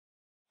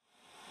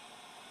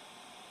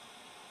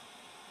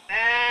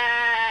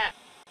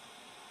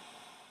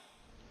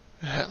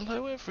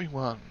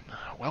everyone,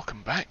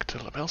 welcome back to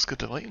Lubelska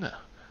Dolina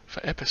for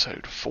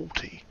episode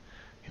 40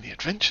 in the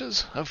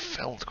adventures of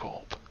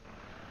Feldkorp.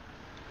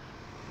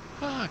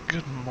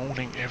 Good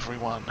morning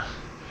everyone.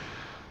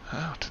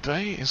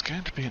 Today is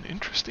going to be an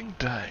interesting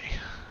day.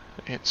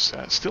 It's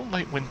still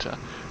late winter,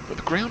 but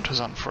the ground has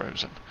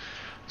unfrozen,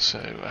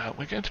 so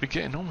we're going to be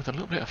getting on with a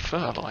little bit of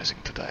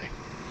fertilising today.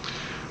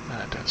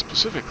 And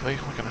specifically,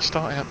 we're going to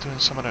start out doing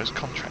some of those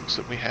contracts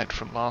that we had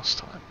from last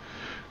time.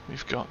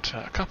 We've got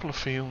a couple of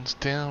fields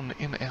down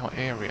in our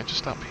area,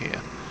 just up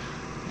here.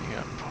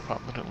 Yeah, pop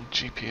up the little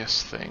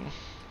GPS thing.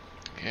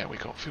 Yeah, we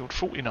got field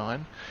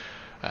 49,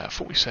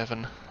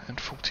 47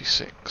 and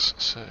 46.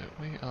 So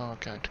we are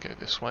going to go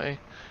this way,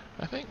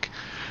 I think.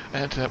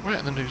 And we're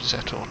at the new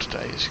Zetor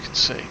today, as you can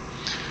see.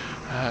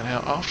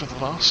 Now, after the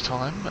last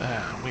time,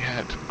 we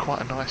had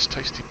quite a nice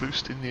tasty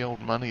boost in the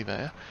old money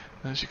there.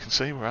 And as you can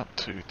see, we're up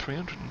to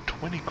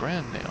 320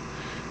 grand now,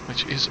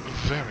 which is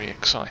very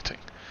exciting.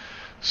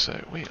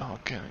 So we are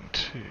going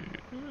to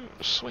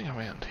swing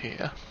around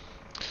here,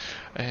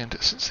 and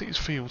since these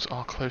fields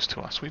are close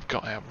to us, we've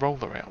got our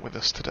roller out with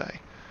us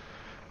today.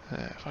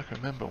 If I can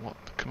remember what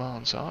the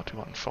commands are to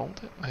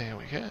unfold it, there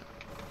we go.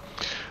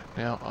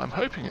 Now I'm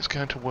hoping it's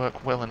going to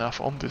work well enough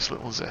on this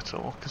little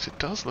Zetor, because it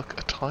does look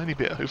a tiny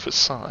bit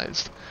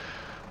oversized,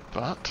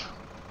 but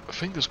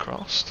fingers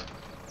crossed.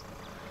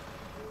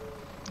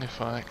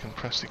 If I can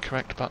press the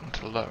correct button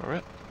to lower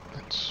it,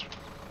 it's...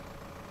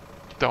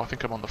 Oh, I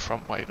think I'm on the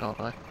front weight, aren't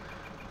I?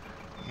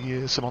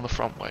 Yes, I'm on the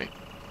front weight.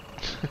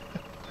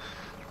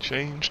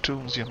 Change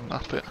tools, you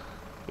muppet.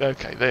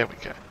 Okay, there we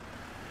go.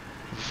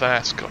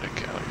 That's got it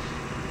going.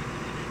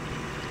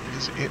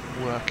 Is it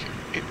working?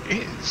 It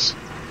is!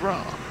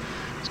 Hurrah!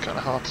 It's kind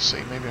of hard to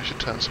see. Maybe I should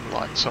turn some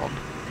lights on.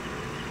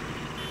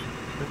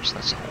 Oops,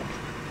 that's a horn.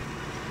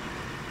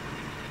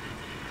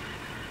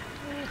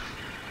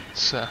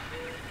 It's,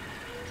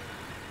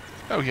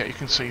 oh yeah, you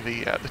can see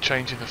the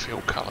change in the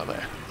field colour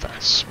there.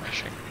 That's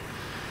smashing.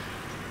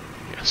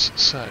 Yes,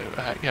 so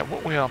yeah,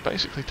 what we are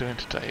basically doing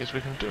today is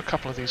we're going to do a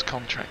couple of these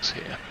contracts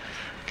here,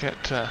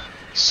 get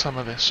some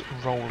of this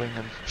rolling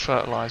and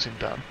fertilising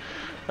done.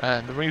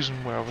 And the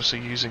reason we're obviously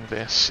using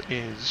this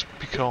is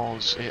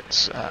because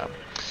it's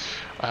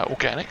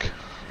organic,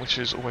 which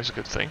is always a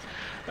good thing,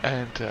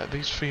 and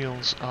these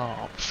fields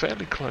are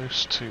fairly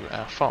close to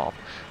our farm,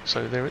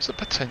 so there is a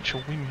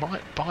potential we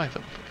might buy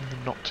them in the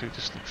not too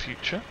distant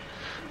future,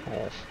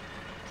 or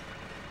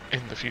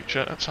in the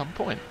future at some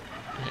point.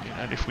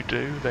 And if we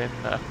do, then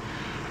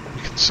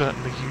we can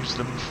certainly use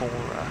them for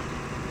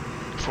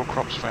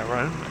crops of our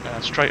own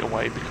straight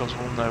away, because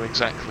we'll know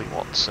exactly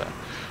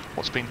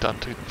what's been done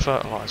to them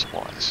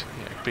fertiliser-wise,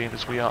 being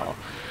as we are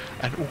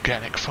an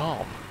organic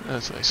farm,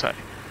 as they say.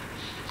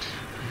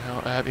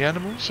 Now, the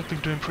animals have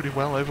been doing pretty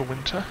well over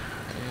winter.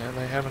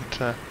 They haven't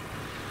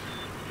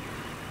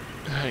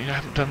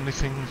haven't done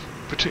anything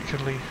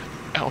particularly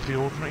out of the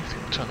ordinary. I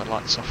think we'll turn the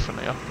lights off for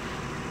now.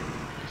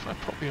 If I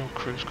pop the old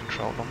cruise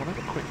control on, we'll have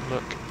a quick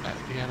look at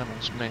the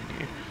animals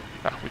menu.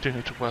 We do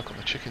need to work on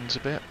the chickens a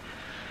bit,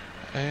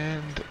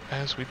 and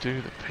as we do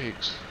the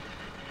pigs.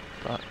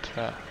 But,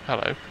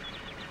 hello.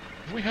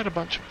 Have we had a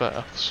bunch of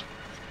births?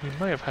 We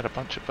may have had a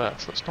bunch of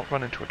births. Let's not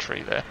run into a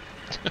tree there.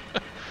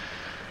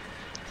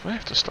 We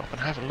have to stop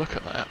and have a look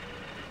at that,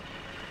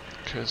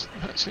 because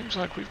that seems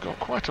like we've got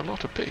quite a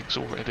lot of pigs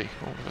already,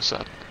 all of a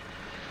sudden.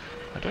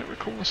 I don't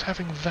recall us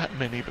having that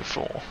many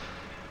before.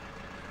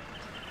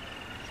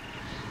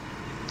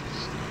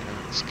 So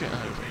let's get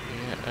over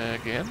here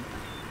again,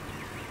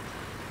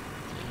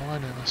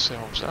 line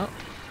ourselves up,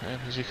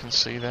 and as you can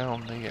see there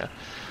on the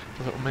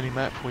little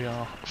mini-map, we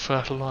are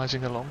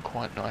fertilising along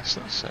quite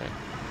nicely, so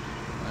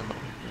I'm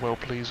well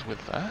pleased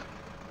with that.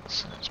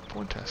 So let's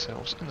point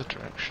ourselves in the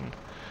direction,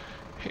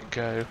 hit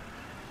go,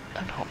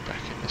 and hop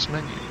back in this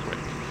menu quick.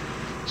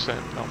 So,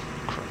 oh,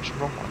 crunch,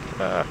 wrong one.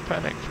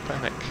 Panic.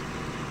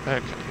 Okay,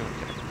 here we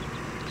go.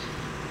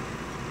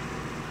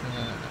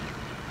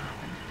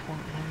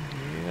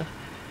 1.1 here.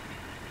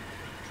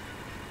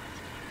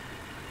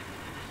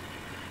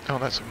 Oh,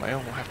 that's a male.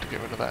 We'll have to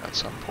get rid of that at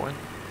some point.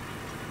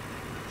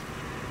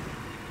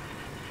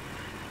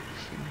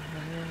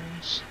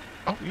 Females.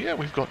 Oh yeah,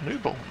 we've got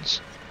newborns.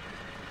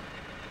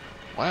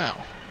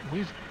 Wow,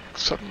 we've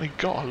suddenly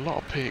got a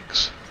lot of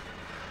pigs.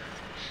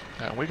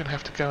 Now we're going to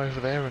have to go over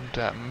there and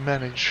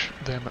manage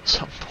them at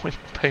some point,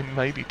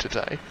 maybe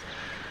today.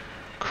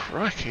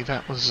 Crikey,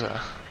 that was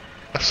a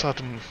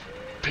sudden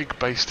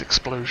pig-based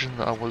explosion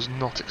that I was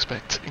not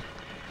expecting.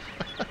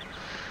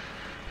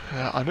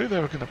 I knew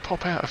they were going to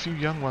pop out a few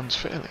young ones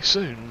fairly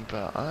soon,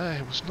 but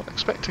I was not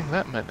expecting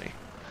that many.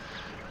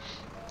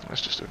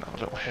 Let's just do another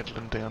little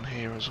headland down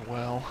here as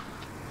well.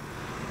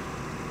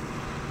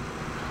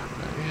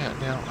 Yeah,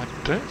 now I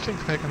don't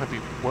think they're going to be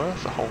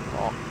worth a whole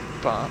lot,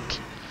 but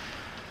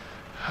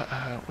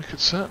we could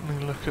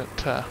certainly look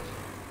at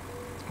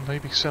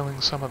maybe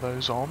selling some of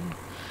those on,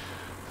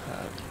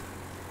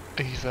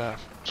 either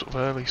sort of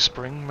early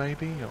spring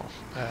maybe, or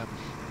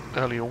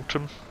early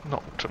autumn,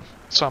 not autumn,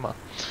 summer,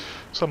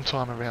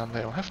 sometime around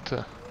there. I'll have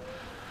to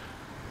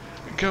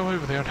go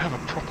over there and have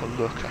a proper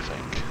look, I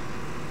think.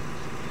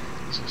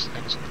 Is this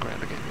eggs on the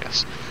ground again?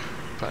 Yes.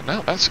 But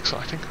no, that's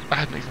exciting. I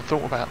hadn't even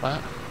thought about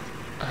that.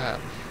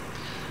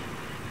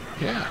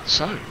 Yeah,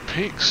 so,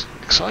 pigs.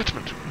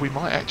 Excitement. We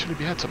might actually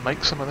be able to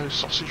make some of those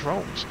sausage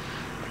rolls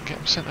and get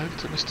them sent over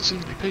to Mr.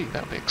 Sealy P.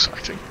 That would be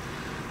exciting.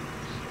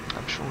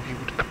 I'm sure he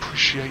would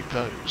appreciate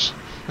those.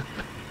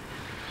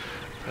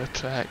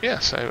 But yeah,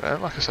 so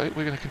like I say,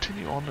 we're going to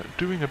continue on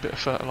doing a bit of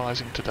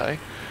fertilising today.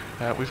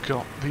 We've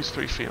got these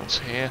 3 fields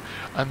here,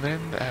 and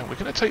then we're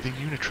going to take the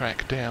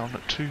Unitrack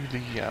down to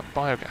the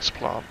biogas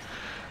plant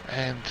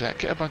and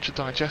get a bunch of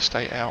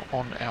digestate out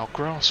on our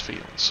grass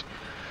fields,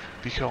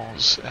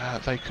 because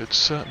they could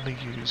certainly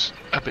use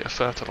a bit of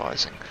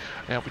fertilising.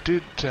 Now, we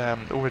did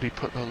already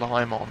put the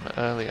lime on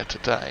earlier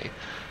today.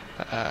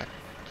 I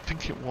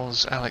think it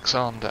was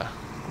Alexander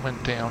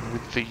went down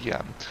with the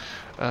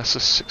Ursa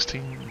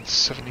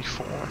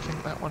 1674, I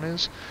think that one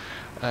is,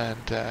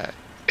 and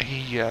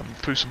he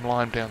threw some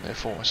lime down there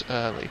for us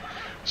early,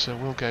 so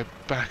we'll go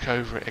back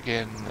over it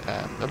again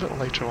a little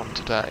later on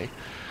today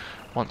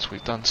once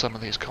we've done some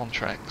of these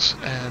contracts,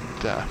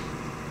 and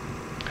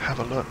have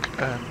a look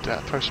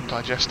and throw some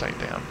digestate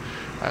down.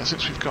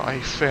 Since we've got a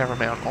fair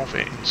amount of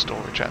it in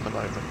storage at the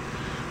moment,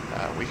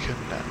 we can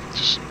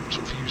just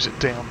sort of use it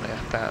down there.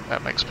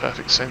 That makes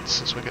perfect sense,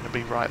 since we're going to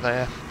be right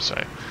there,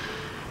 so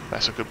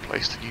that's a good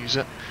place to use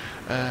it.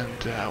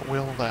 And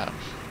we'll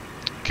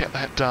get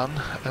that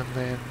done, and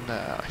then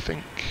I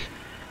think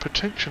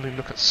potentially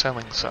look at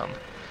selling some,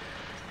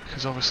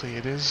 because obviously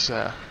it is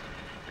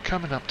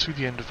coming up to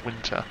the end of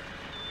winter.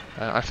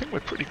 I think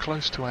we're pretty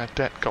close to our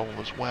debt goal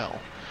as well,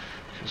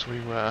 because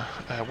we were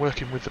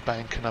working with the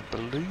bank, and I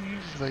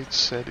believe they'd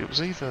said it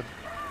was either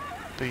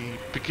the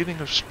beginning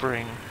of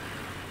spring,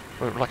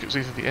 or like it was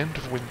either the end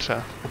of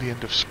winter or the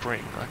end of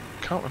spring. I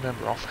can't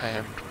remember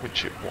offhand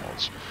which it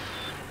was,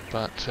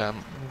 but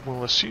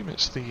we'll assume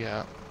it's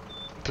the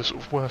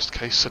sort of worst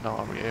case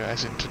scenario,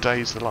 as in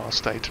today's the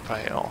last day to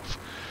pay it off,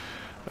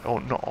 or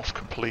not off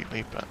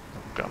completely, but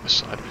I'll go on this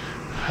side.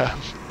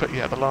 But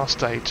yeah, the last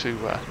day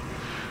to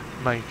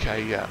make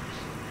a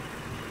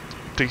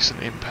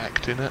decent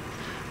impact in it.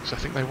 So I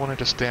think they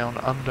wanted us down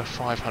under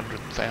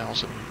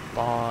 500,000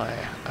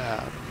 by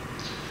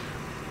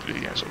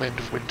sort of end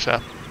of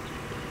winter,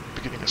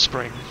 beginning of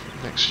spring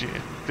next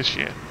year. This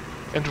year,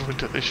 end of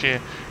winter this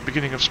year,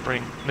 beginning of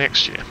spring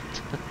next year.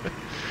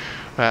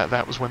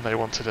 That was when they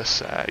wanted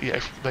us.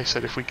 They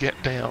said if we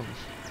get down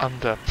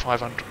under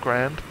 500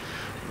 grand,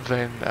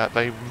 then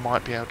they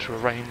might be able to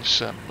arrange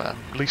some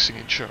leasing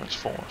insurance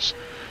for us,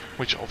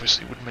 which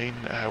obviously would mean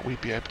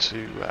we'd be able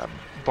to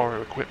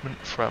borrow equipment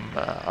from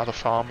other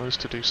farmers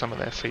to do some of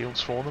their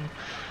fields for them,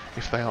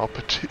 if they are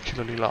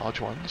particularly large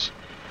ones.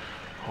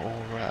 Or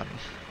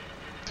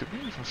did we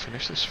even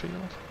finish this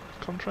field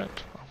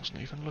contract? I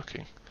wasn't even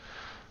looking.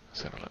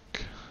 Let's have a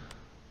look.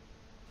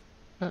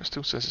 No, it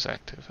still says it's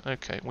active.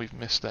 Okay, we've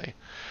missed a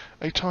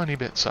tiny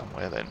bit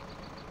somewhere then.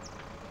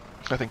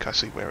 I think I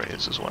see where it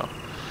is as well.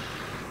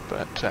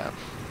 But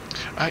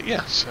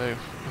yeah, so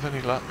with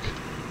any luck,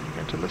 I'm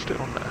going to lift it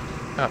on there.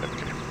 Oh, there we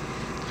go.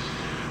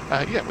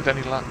 Yeah, with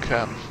any luck,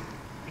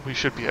 we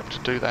should be able to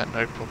do that,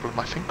 no problem.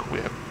 I think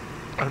we're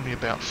only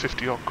about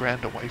 50 odd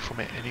grand away from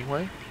it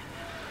anyway.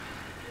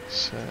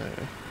 So,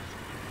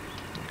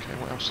 okay,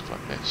 what else have I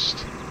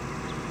missed?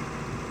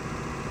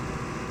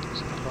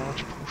 Is there a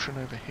large portion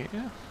over here?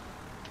 Yeah,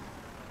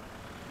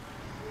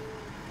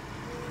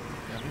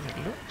 I mean, it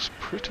looks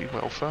pretty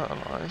well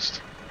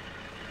fertilised.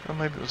 Or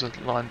maybe it was a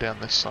line down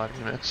this side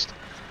we missed.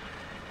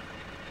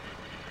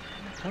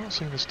 I can't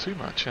see there's too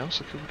much else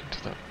according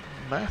to the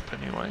map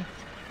anyway.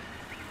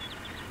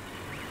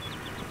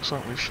 Looks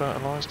like we've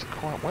fertilised it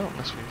quite well,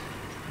 unless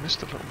we've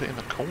missed a little bit in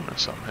the corner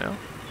somehow.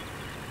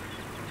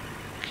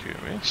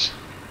 Curious.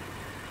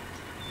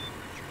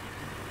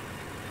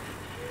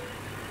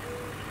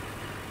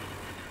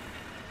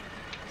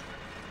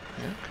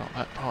 Yeah, got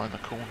that part in the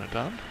corner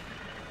done.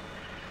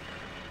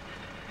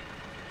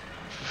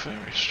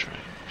 Very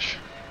strange.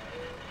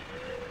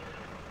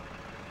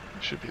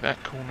 Should be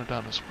that corner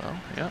done as well,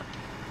 yeah.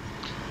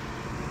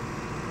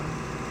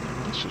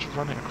 Let's just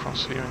run it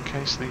across here in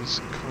case these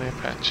clear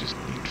patches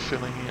need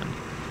filling in.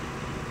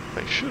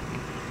 They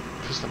shouldn't,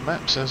 because the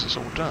map says it's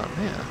all done,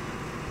 yeah.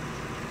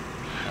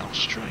 How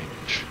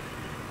strange.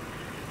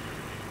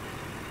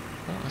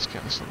 Well, let's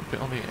get this little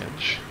bit on the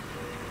edge.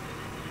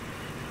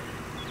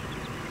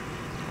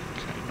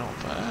 Okay, not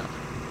that.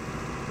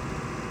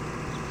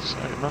 So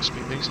it must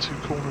be these two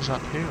corners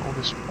up here, or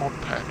this odd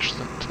patch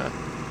that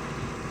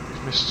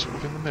we've missed sort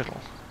of in the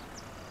middle.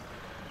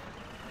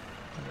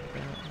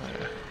 About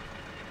there.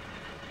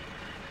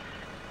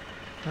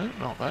 No,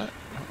 not that.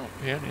 Oh,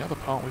 the only other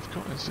part we've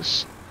got is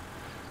this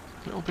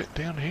little bit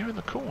down here in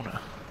the corner.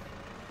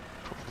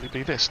 Probably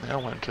be this now,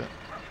 won't it?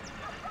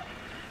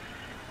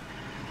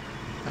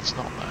 That's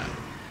not that.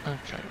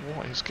 Okay,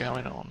 what is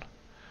going on?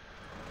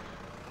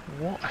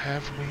 What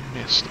have we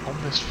missed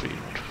on this field?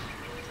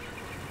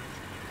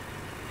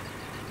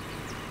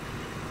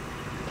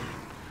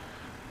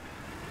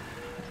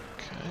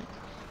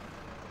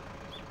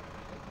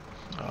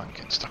 I'm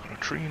getting stuck on a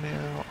tree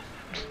now.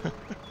 There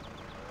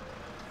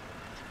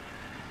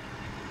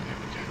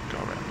we go, go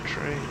around the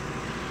tree.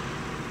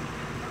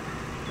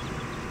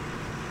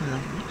 Now,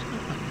 I'm looking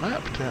at the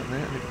map down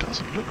there, and it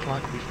doesn't look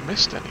like we've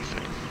missed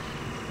anything.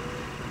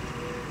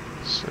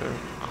 So,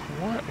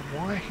 quite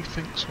why he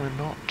thinks we're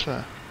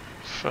not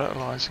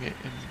fertilising it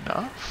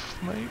enough,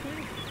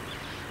 maybe?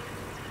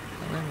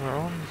 I mean, we're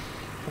on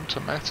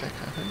automatic,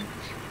 I think.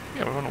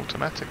 Yeah, we're on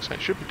automatic, so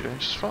it should be doing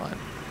just fine.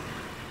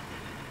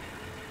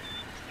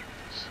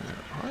 So,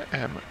 I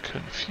am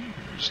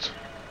confused.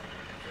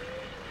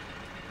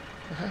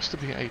 There has to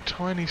be a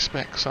tiny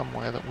speck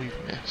somewhere that we've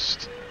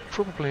missed.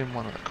 Probably in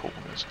one of the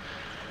corners.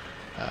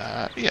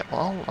 Yeah,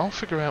 well, I'll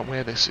figure out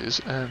where this is,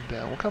 and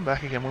we'll come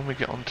back again when we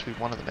get onto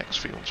one of the next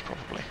fields,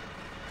 probably.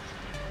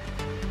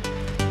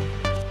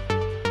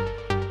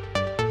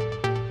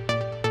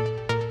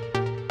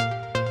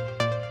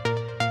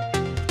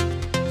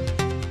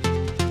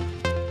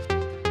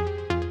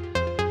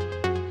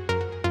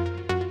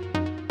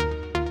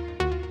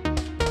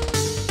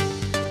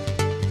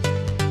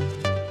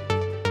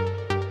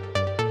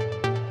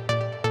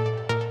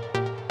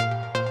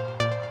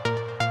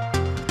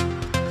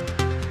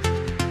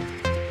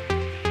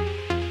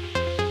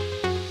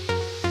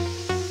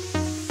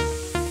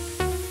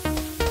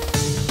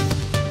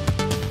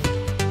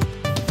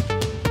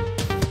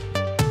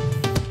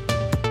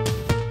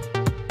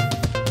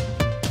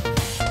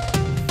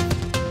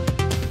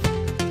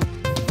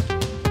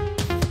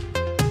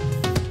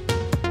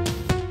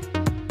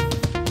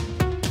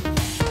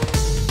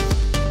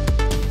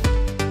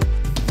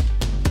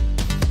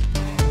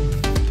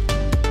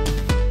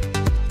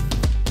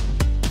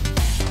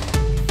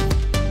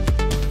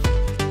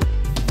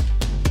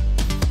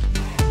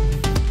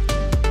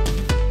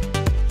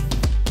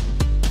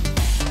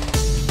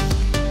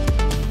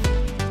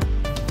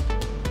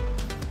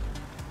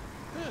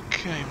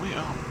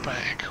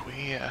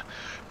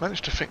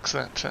 Managed to fix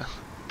that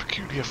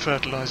peculiar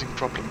fertilising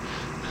problem,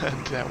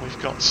 and we've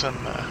got some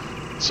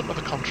of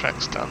the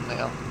contracts done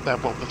now.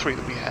 Well, the 3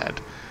 that we had,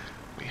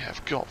 we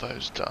have got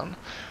those done.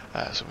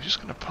 So we're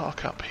just going to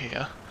park up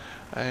here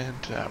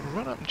and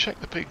run up and check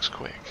the pigs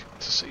quick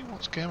to see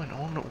what's going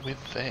on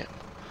with them.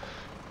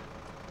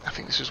 I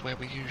think this is where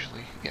we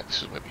usually,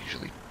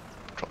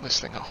 drop this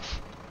thing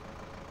off.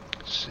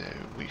 So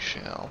we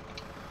shall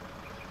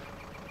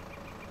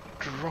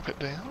drop it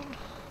down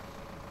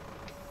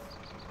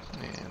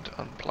and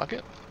unplug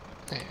it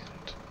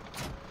and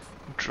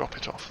drop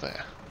it off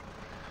there.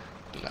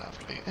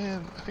 Lovely.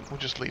 And I think we'll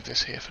just leave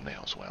this here for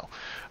now as well.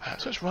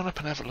 So let's run up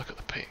and have a look at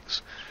the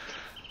pigs.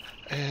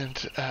 And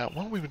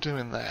while we were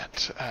doing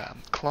that,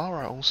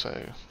 Clara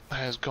also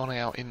has gone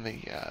out in the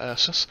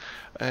Ursus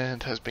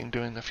and has been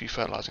doing a few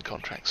fertilising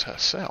contracts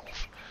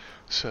herself.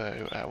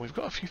 So we've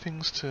got a few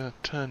things to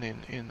turn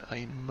in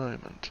a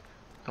moment.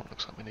 Oh,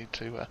 looks like we need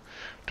to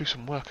do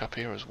some work up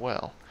here as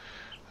well.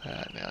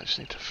 Now I just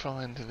need to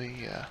find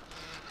the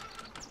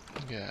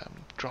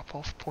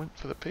drop-off point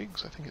for the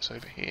pigs. I think it's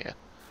over here.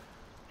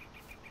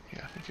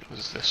 Yeah, I think it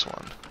was this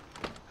one.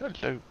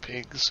 Hello,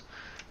 pigs.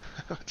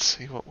 Let's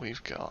see what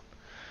we've got.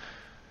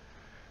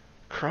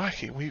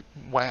 Crikey,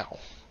 wow.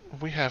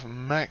 We have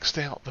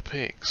maxed out the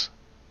pigs.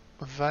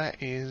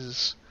 That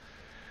is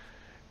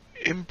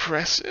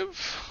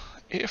impressive,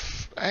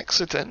 if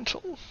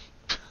accidental.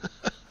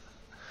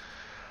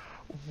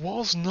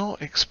 Was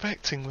not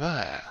expecting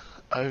that.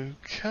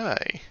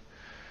 Okay.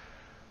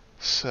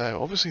 So,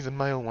 obviously the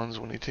male ones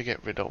will need to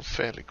get rid of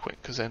fairly quick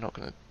because they're not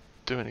going to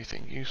do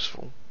anything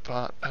useful.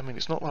 But, I mean,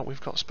 it's not like we've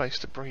got space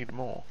to breed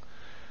more.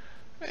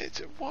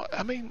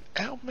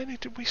 How many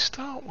did we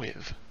start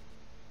with?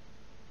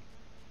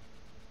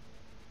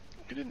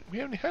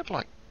 We only had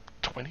like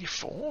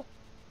 24?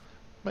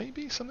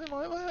 Maybe? Something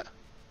like that?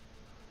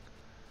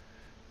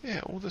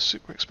 Yeah, all the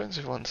super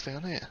expensive ones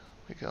down here.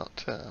 We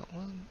got 1, 2,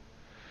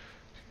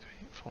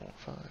 3, 4,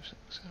 5, 6,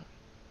 7.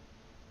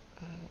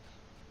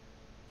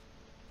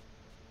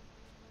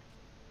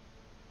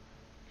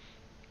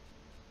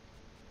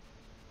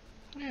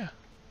 Yeah,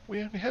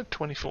 we only had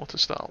 24 to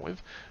start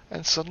with,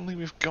 and suddenly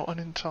we've got an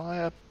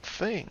entire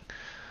thing.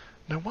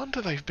 No wonder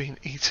they've been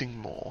eating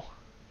more.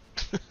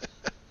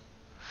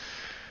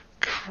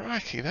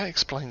 Crikey, that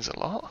explains a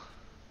lot.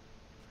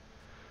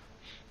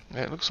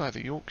 Yeah, it looks like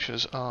the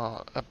Yorkshires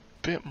are a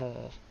bit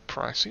more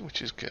pricey,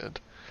 which is good.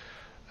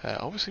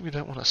 Obviously we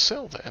don't want to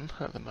sell them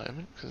at the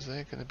moment because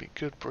they're going to be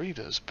good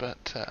breeders,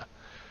 but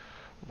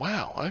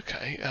wow,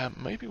 okay,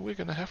 maybe we're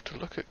going to have to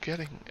look at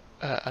getting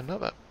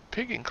another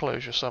pig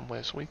enclosure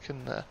somewhere so we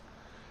can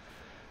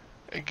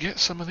get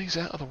some of these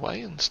out of the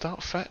way and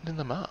start fattening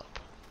them up,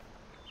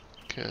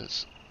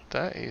 because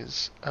that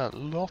is a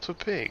lot of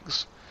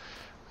pigs.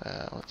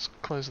 Let's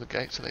close the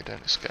gate so they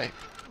don't escape.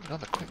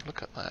 Another quick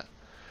look at that.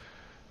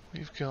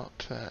 We've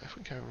got, if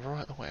we go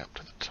right the way up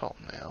to the top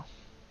now.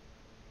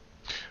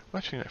 Well,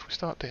 actually, no, if we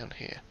start down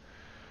here,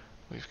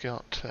 we've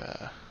got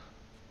a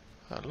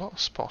lot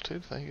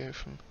spotted. They go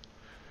from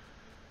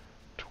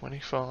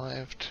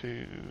 25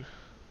 to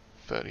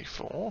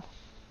 34.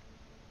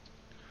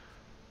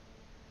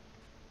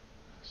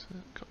 So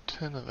got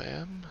 10 of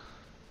them.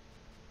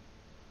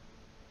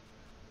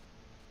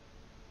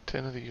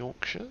 10 of the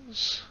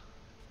Yorkshires.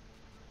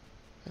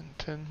 And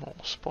 10 more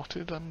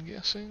spotted, I'm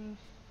guessing.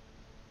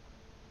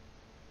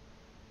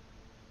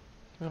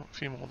 Oh, a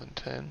few more than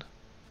 10.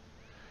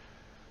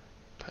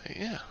 But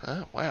yeah,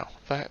 oh, wow,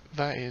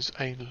 that is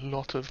a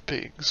lot of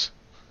pigs.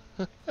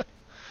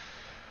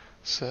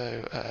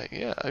 So,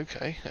 yeah,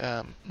 okay.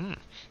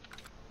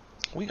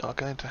 We are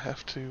going to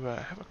have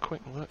have a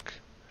quick look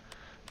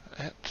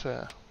at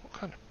what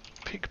kind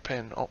of pig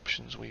pen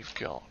options we've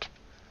got.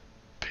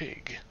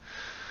 Pig.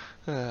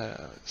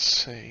 Let's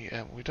see,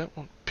 we don't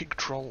want pig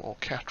troll or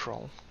cat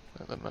troll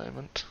at the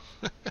moment.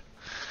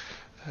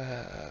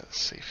 Let's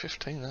see,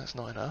 15, that's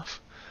not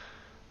enough.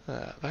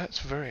 That's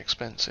very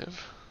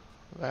expensive.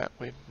 That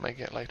we may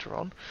get later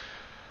on.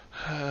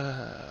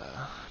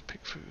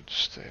 Pig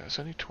foods, there's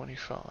only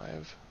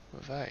 25.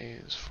 That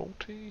is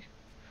 40.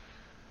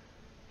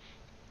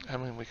 I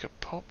mean, we could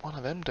pop one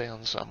of them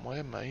down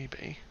somewhere,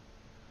 maybe.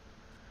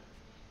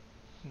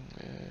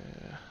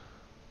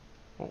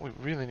 What we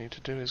really need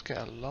to do is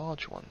get a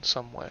large one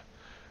somewhere.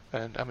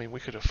 And, I mean, we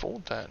could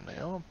afford that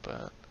now,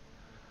 but...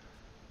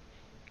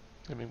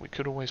 I mean, we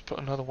could always put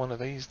another one of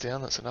these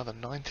down. That's another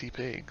 90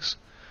 pigs.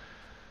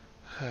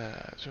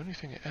 Is there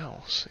anything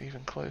else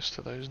even close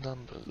to those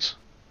numbers?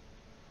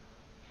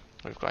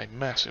 We've got a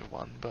massive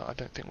one, but I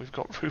don't think we've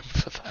got room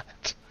for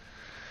that.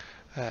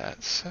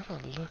 Let's have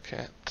a look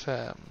at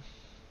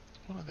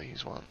one of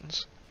these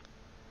ones.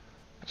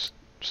 Let's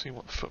see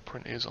what the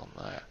footprint is on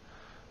that.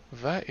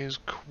 That is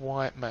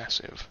quite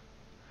massive.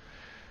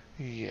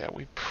 Yeah,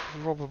 we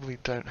probably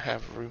don't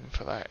have room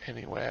for that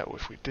anywhere.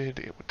 If we did,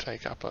 it would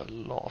take up a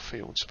lot of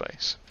field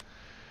space.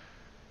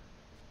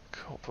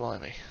 God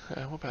blimey.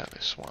 What about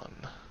this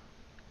one?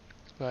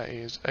 That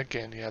is,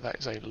 again, yeah, that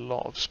is a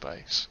lot of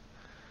space.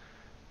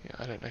 Yeah,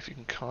 I don't know if you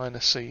can kind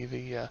of see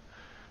the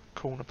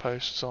corner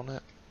posts on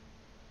it.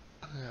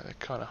 They're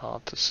kind of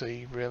hard to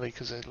see, really,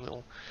 because they're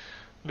little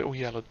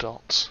yellow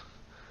dots.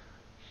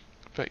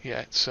 But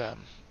yeah, it's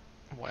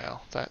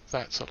wow,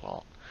 that's a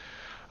lot.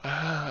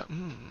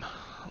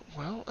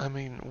 Well, I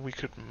mean, we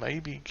could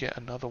maybe get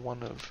another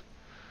one of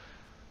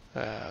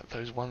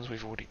those ones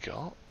we've already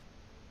got.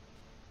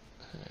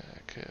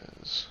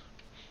 Because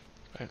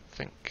I don't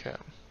think, yeah,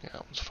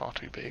 that one's far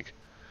too big.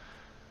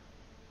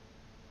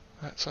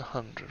 That's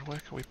 100. Where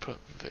can we put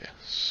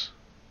this?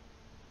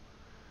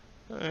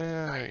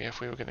 Yeah, if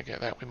we were going to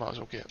get that, we might as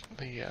well get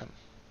the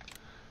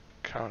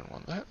current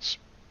one. That's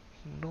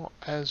not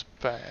as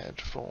bad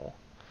for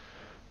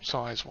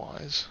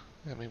size-wise.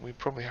 I mean, we'd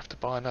probably have to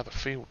buy another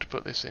field to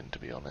put this in, to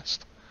be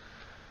honest.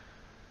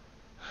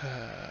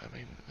 I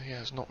mean, yeah,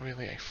 there's not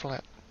really a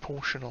flat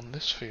portion on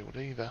this field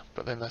either,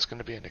 but then that's going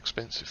to be an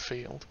expensive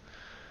field.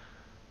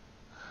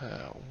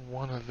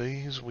 One of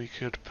these we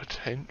could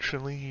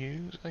potentially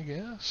use, I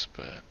guess,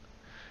 but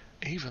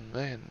even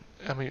then,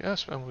 I mean,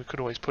 we could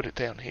always put it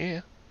down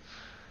here.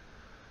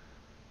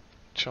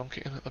 Chunk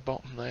it in at the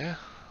bottom there.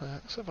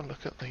 Let's have a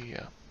look at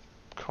the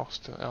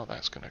cost. Oh,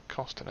 that's going to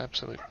cost an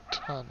absolute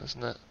ton,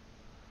 isn't it?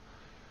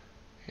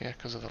 Yeah,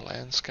 because of the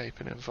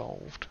landscaping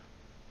involved.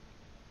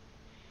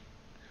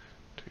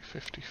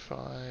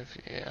 255,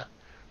 yeah.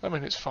 I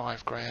mean, it's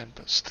 £5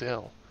 but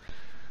still.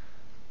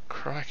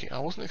 Crikey, I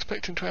wasn't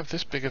expecting to have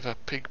this big of a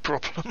pig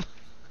problem.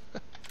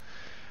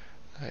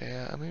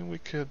 Yeah, I mean, we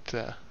could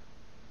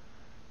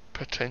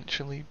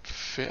potentially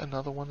fit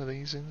another one of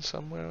these in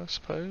somewhere, I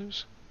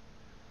suppose.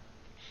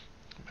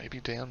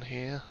 Maybe down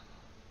here.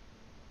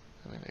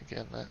 I mean,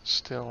 again, that's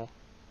still...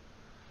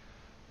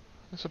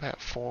 That's about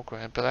 £4,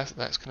 but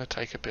that's going to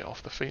take a bit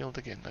off the field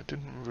again. I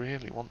didn't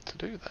really want to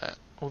do that.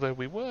 Although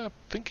we were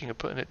thinking of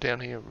putting it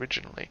down here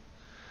originally.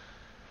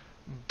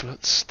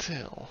 But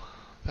still,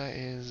 that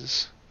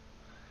is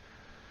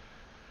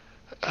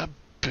a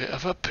bit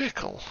of a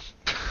pickle.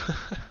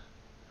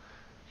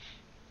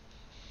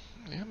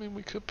 Yeah, I mean,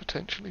 we could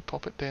potentially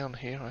pop it down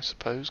here, I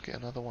suppose, get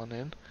another one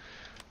in.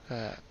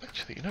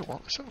 Actually, you know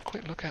what? Let's have a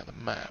quick look at the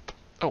map.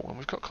 Oh, and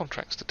we've got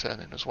contracts to turn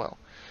in as well.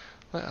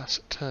 Let us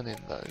turn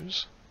in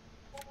those.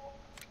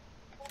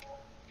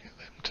 Get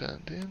them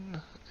turned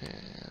in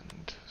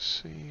and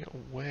see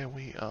where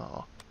we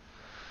are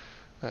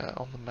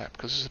on the map,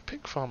 because there's a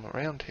pig farm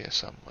around here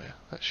somewhere.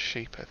 That's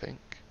sheep, I think.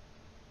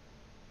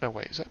 No,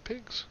 wait, is that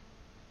pigs?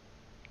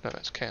 No,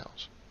 that's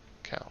cows.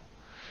 Cow.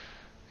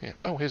 Yeah.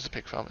 Oh, here's the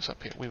pig farm. It's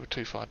up here. We were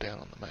too far down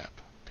on the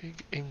map.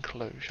 Pig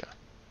enclosure.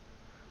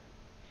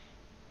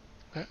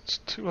 That's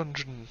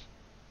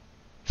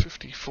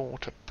 254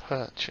 to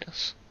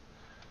purchase.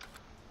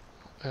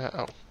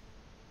 Oh,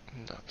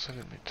 no, I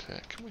didn't mean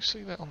to. Can we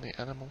see that on the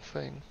animal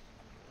thing?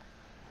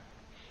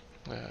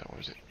 Or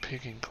is it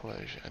pig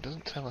enclosure? It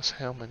doesn't tell us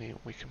how many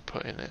we can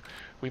put in it.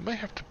 We may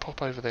have to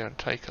pop over there and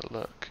take a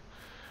look.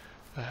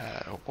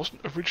 I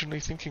wasn't originally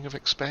thinking of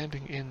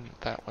expanding in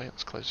that way.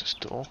 Let's close this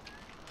door.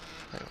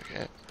 There we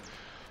go.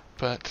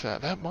 But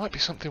that might be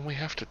something we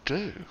have to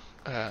do.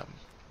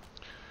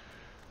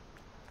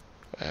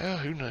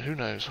 Who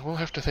knows? We'll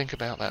have to think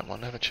about that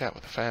one. Have a chat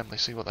with the family,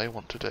 see what they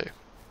want to do.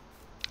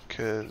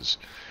 because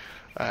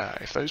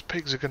if those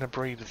pigs are going to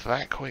breed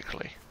that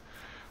quickly,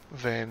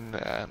 then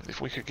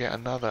if we could get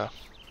another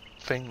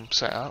thing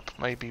set up,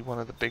 maybe one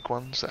of the big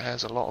ones that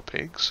has a lot of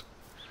pigs.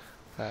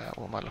 What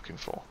am I looking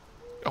for?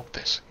 Oh,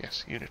 this,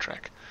 yes,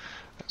 Unitrack.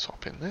 Let's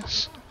hop in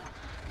this.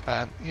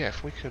 Yeah,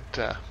 if we could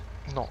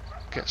not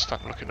get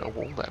stuck looking at a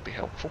wall, that'd be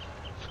helpful.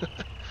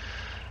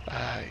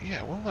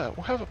 Yeah,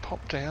 we'll have a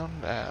pop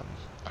down.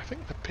 I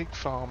think the pig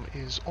farm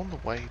is on the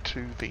way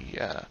to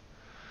the.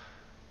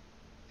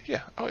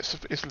 Yeah, oh, it's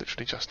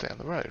literally just down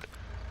the road.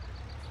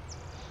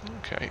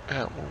 Okay,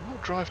 well,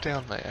 we'll drive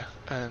down there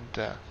and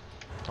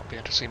not be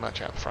able to see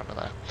much out the front of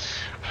that.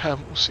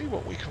 We'll see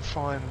what we can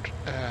find.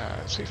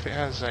 See if it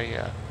has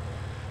a.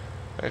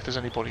 If there's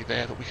anybody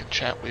there that we can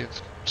chat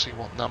with. See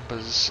what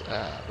numbers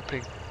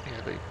the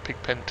pig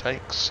pen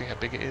takes. See how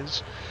big it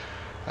is.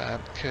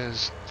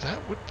 Because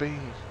that would be.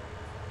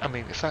 I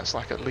mean, if that's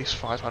like at least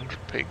 500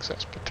 pigs,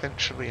 that's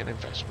potentially an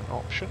investment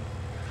option.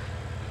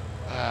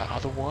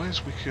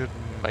 Otherwise, we could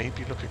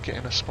maybe look at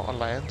getting a spot of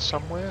land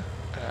somewhere.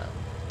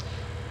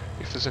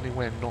 If there's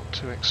anywhere not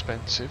too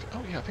expensive.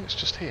 Oh yeah, I think it's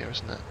just here,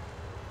 isn't it?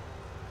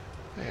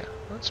 Yeah,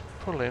 let's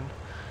pull in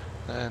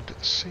and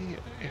see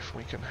if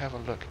we can have a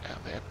look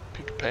at their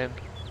pig pen.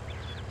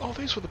 Oh,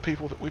 these were the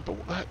people that we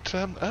bought that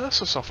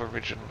Ursus off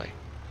originally.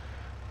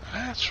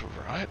 That's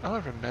right, I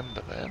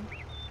remember them.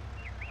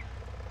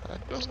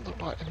 It doesn't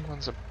look like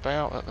anyone's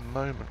about at the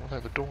moment, although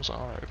the doors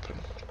are open.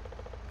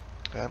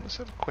 Let's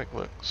have a quick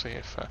look, see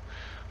if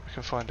we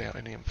can find out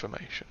any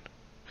information.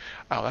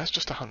 Oh, that's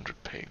just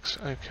 100 pigs,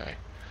 okay.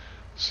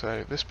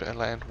 So this bit of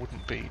land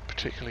wouldn't be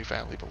particularly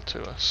valuable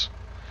to us.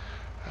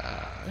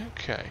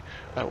 Okay,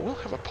 we'll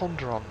have a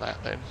ponder on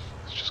that then.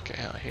 Let's just get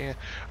out of here.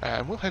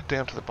 And we'll head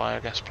down to the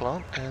biogas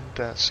plant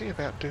and see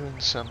about doing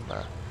some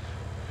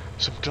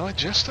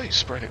digestate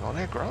spreading on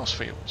our grass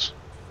fields.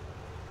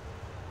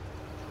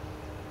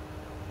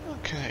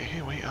 Okay,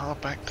 here we are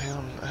back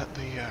down at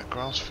the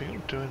grass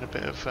field doing a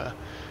bit of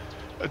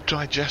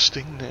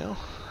digesting now.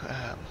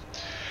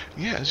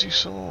 Yeah, as you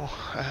saw,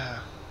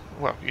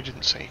 well, you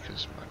didn't see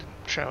because I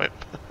didn't show it.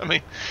 I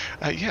mean,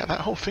 yeah,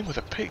 that whole thing with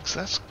the pigs,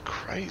 that's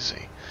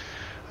crazy.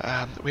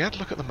 We had a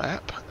look at the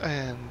map,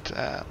 and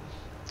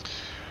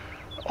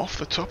off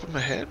the top of my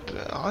head,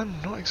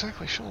 I'm not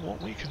exactly sure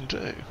what we can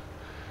do.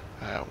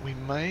 We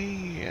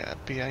may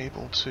be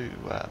able to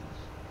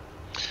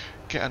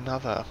get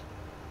another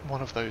one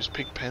of those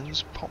pig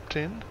pens popped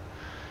in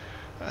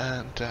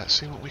and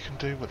see what we can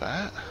do with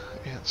that.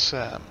 It's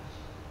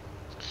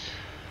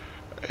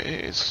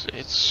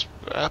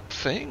a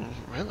thing,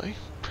 really.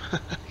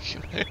 You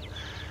know,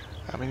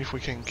 I mean, if we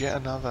can get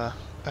another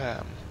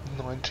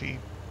 90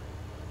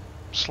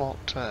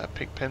 slot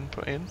pig pen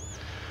put in,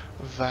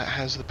 that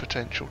has the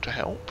potential to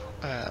help,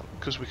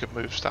 because we could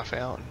move stuff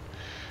out and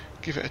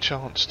give it a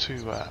chance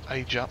to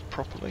age up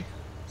properly.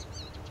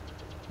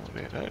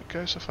 Don't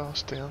go so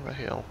fast down the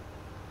hill.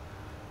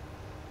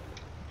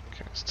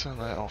 Okay, let's turn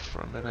that off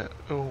for a minute.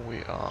 Oh,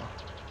 we are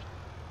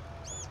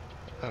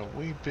a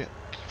wee bit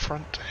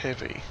front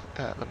heavy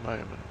at the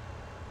moment.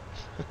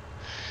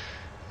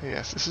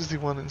 Yes, this is the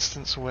one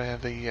instance where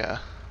the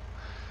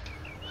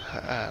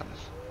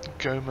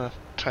Goma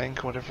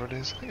tank, whatever it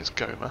is, I think it's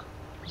Goma.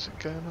 Is it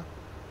Goma?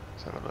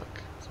 Let's have a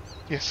look.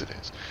 Yes, it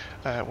is.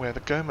 Where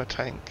the Goma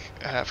tank,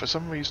 for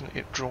some reason,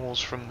 it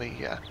draws from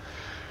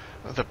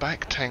the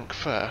back tank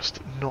first,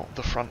 not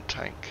the front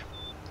tank.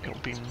 It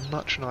would be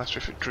much nicer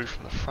if it drew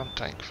from the front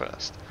tank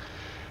first,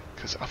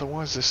 because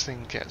otherwise this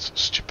thing gets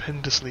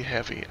stupendously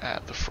heavy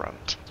at the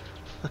front.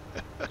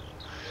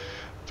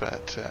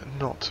 But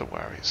not to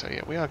worry. So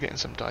yeah, we are getting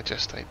some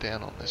digestate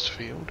down on this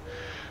field.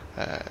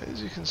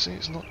 As you can see,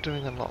 it's not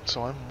doing a lot,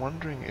 so I'm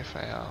wondering if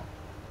our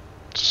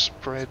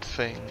spread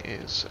thing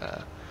is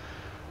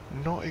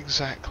not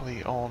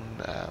exactly on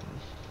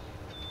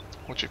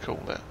what do you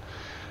call it?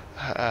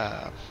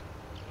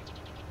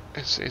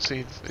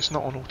 It's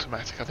not on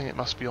automatic. I think it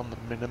must be on the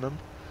minimum,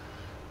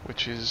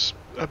 which is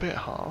a bit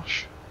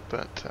harsh.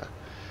 But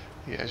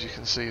yeah, as you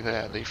can see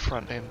there, the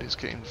front end is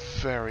getting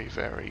very,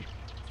 very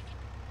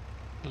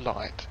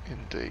light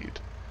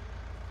indeed.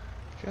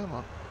 Come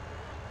on,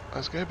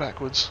 let's go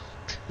backwards.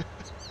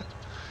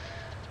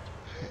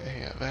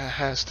 Yeah, there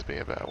has to be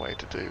a better way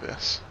to do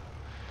this.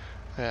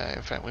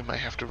 In fact, we may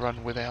have to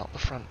run without the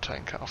front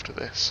tank after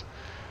this,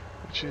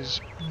 which is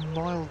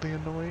mildly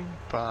annoying,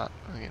 but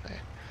you know,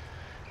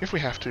 if we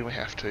have to, we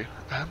have to.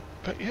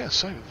 But yeah,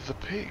 so the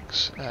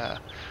pigs,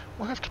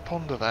 we'll have to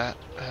ponder that.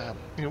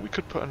 You know, we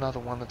could put another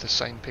one of the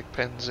same pig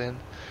pens in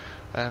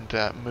and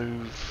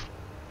move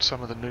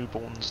some of the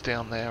newborns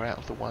down there out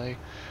of the way.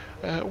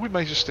 We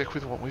may just stick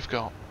with what we've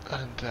got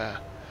and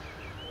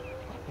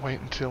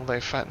wait until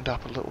they've fattened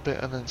up a little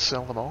bit and then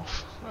sell them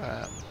off.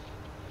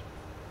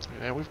 You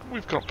know,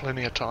 we've got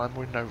plenty of time.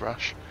 We're in no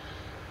rush.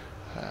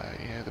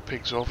 Yeah, the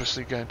pigs are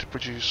obviously going to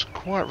produce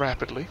quite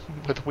rapidly,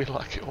 whether we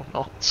like it or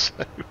not. So,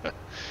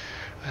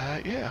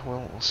 yeah,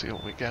 well, we'll see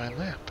what we go in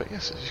there. But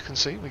yes, as you can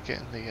see, we're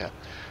getting the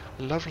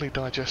lovely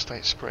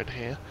digestate spread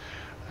here.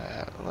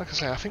 Like I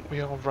say, I think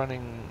we are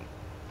running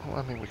well,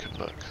 I mean, we can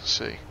look,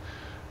 see.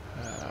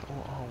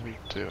 What are we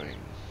doing?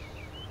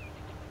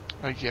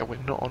 Oh yeah,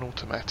 we're not on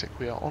automatic,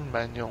 we are on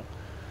manual,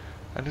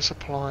 and it's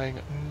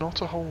applying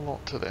not a whole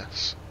lot to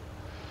this.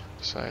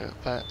 So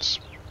that's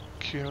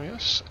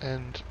curious,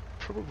 and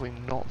probably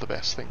not the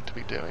best thing to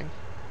be doing.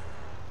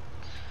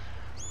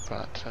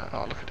 But,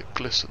 oh, look at it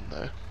glisten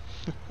there.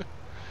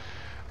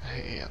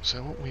 Yeah,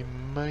 so what we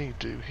may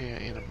do here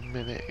in a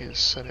minute is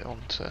set it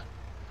on to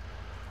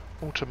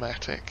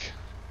automatic,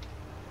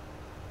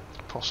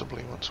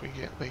 possibly once we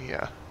get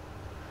the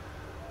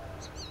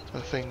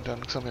thing done,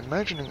 because I'm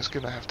imagining it's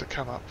going to have to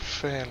come up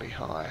fairly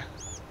high.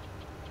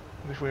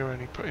 And if we're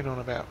only putting on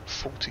about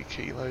 40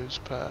 kilos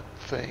per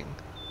thing,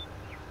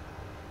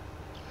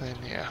 then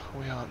yeah,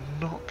 we are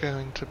not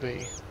going to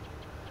be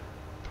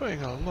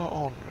putting a lot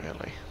on,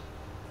 really.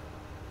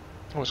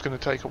 Well, it's going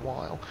to take a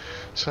while.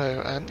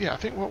 So, yeah, I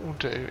think what we'll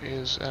do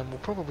is we'll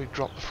probably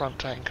drop the front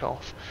tank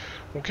off.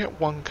 We'll get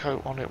one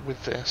coat on it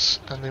with this,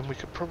 and then we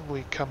could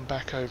probably come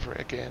back over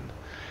it again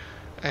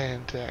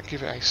and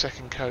give it a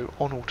second coat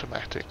on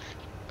automatic,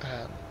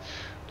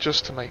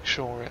 just to make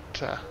sure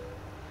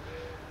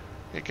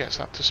it gets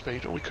up to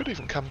speed. Or we could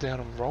even come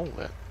down and roll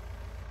it,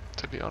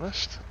 to be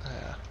honest.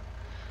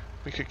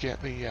 We could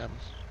get the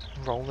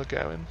roller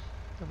going.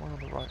 Am I on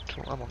the right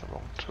tool? I'm on the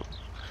wrong tool.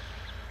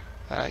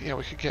 Yeah,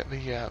 we could get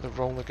the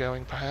roller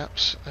going,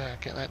 perhaps,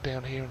 get that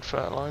down here and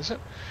fertilise it.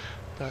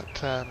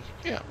 But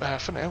yeah,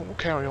 for now we'll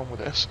carry on with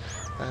this,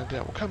 and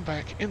we'll come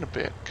back in a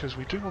bit, because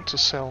we do want to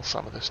sell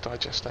some of this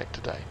digestate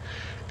today.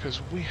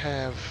 Because we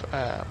have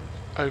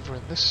over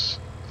in this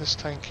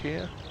tank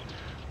here,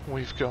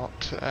 we've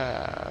got 200.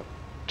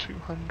 I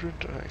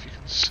don't know if you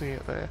can see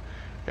it there.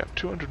 Yeah,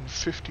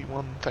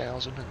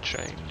 251,000 and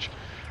change,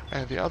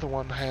 and the other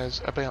one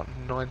has about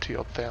 90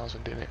 odd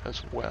thousand in it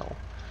as well.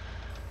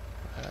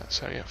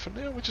 So yeah, for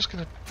now we're just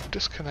going to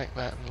disconnect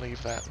that and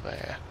leave that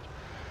there,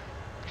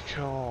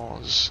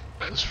 because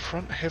as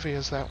front heavy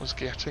as that was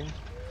getting,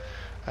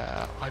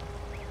 I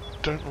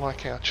don't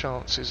like our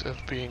chances of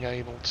being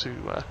able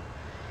to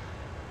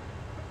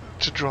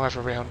drive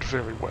around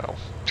very well.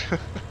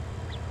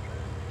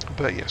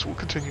 But yes, we'll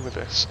continue with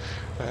this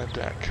and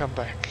come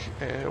back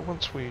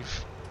once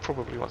we've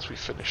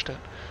finished it,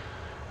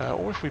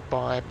 or if we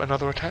buy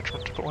another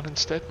attachment to put on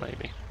instead,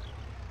 maybe,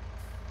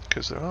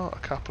 because there are a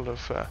couple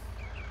of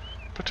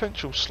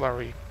potential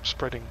slurry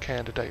spreading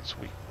candidates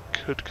we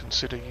could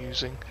consider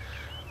using.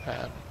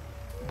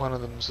 One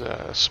of them's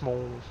a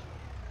small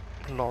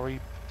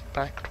lorry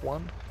backed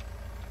one.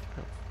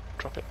 Oh,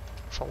 drop it,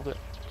 fold it,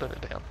 let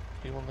it down.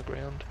 You on the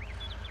ground?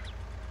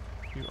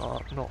 You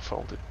are not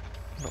folded.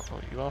 Not, oh,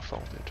 you are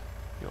folded.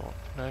 You're,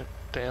 no,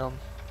 down.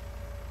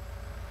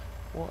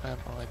 What am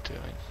I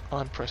doing?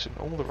 I'm pressing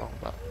all the wrong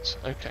buttons.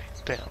 Okay,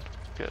 down.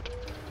 Good.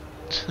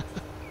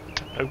 I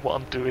don't know what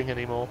I'm doing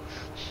anymore.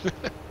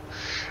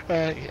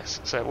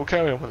 Yes, so we'll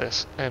carry on with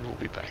this, and we'll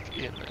be back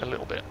in a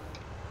little bit.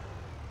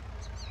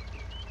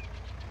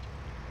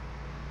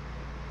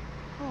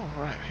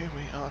 Alright, here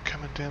we are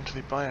coming down to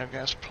the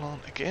biogas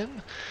plant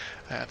again.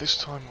 This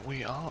time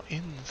we are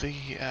in the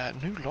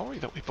new lorry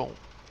that we bought.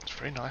 It's a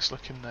very nice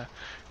looking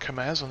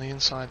Canis on the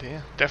inside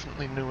here.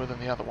 Definitely newer than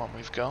the other one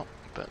we've got,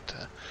 but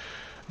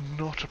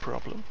not a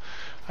problem.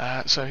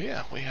 So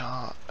yeah, we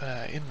are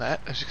in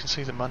that. As you can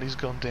see, the money's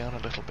gone down a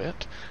little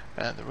bit,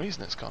 and the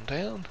reason it's gone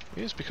down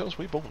is because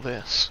we bought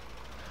this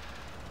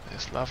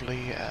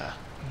lovely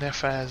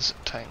Nefaz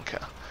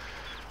tanker.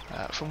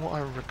 From what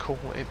I recall,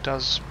 it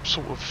does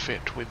sort of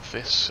fit with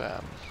this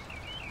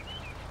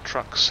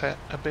truck set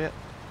a bit.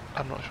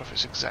 I'm not sure if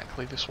it's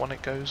exactly this one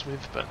it goes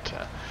with, but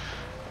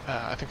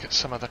I think it's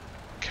some of the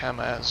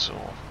Canis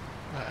or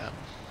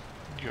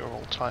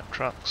Ural type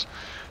trucks.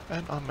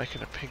 And I'm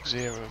making a pig's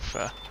ear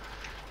of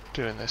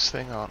doing this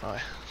thing, aren't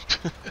I?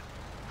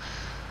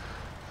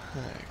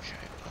 Okay,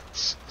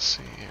 let's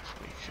see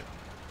if we can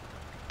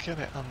get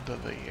it under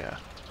the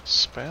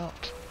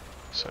spout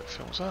so it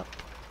fills up.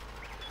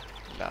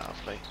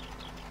 Lovely.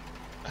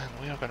 And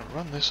we are going to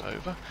run this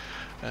over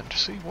and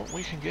see what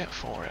we can get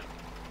for it.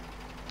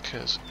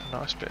 Because a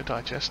nice bit of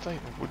digestate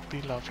would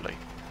be lovely.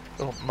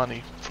 Or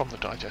money from the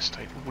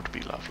digestate would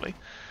be lovely.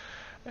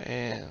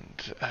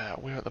 And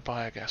we're at the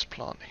biogas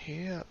plant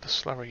here. The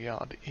slurry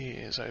yard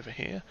is over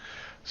here.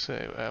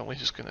 So we're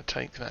just going to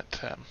take that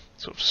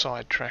sort of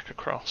side track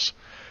across,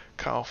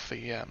 cut off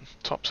the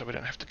top so we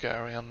don't have to go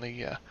around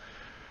the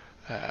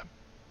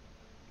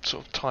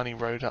sort of tiny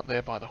road up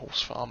there by the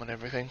horse farm and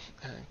everything,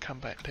 and come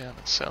back down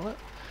and sell it.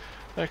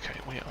 Okay,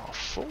 we are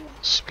full.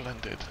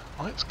 Splendid.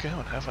 Let's go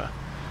and have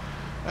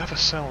a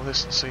sell of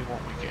this and see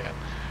what we get.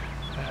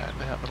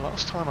 Now, the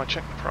last time I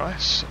checked the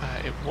price,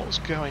 it was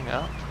going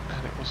up,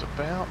 and it was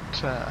about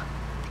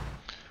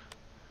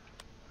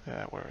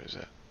where is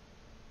it?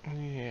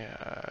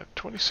 Yeah,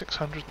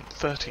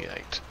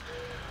 2,638.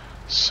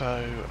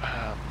 So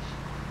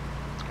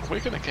we're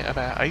going to get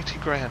about 80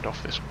 grand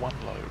off this one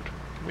load,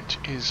 which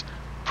is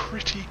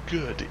pretty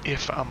good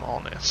if I'm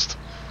honest.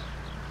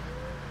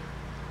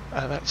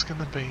 That's going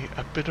to be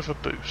a bit of a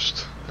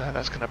boost.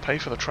 That's going to pay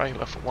for the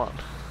trailer for one,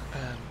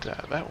 and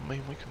that will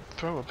mean we can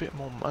throw a bit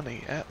more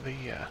money at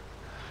the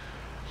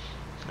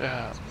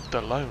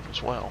loan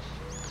as well.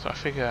 So I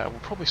figure we'll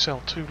probably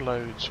sell 2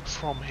 loads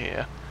from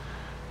here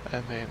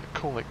and then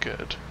call it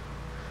good.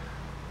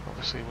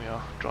 Obviously we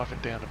are driving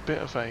down a bit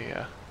of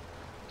a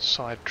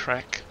side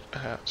track,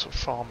 sort of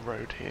farm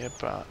road here,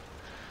 but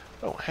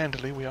oh,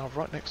 handily we are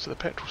right next to the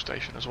petrol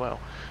station as well,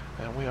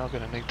 and we are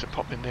going to need to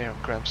pop in there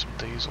and grab some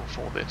diesel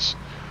for this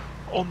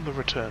on the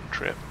return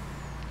trip,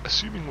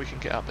 assuming we can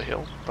get up the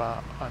hill,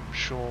 but I'm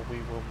sure we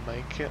will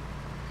make it,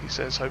 he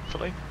says,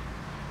 hopefully.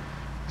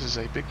 This is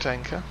a big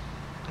tanker.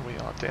 We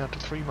are down to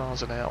 3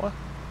 miles an hour.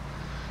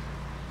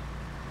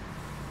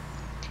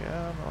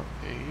 Come on,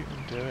 yeah, you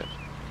can do it.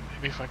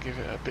 Maybe if I give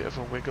it a bit of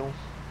a wiggle.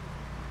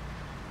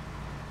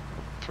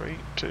 3,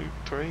 2,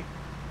 3.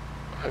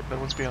 I hope no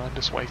one's behind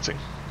us waiting.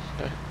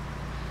 No.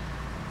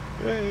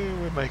 Hey,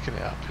 we're making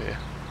it up here.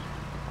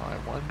 I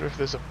wonder if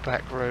there's a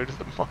back road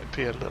that might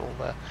be a little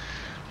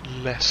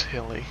less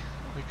hilly.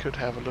 We could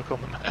have a look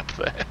on the map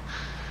there.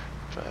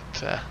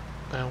 But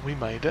well, we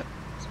made it.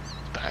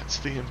 That's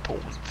the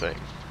important thing.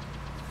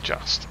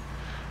 Just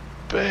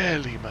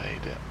barely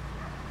made it.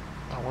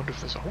 I wonder if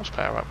there's a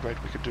horsepower upgrade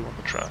we could do on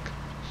the truck.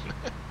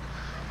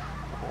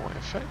 Or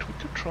in fact we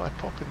could try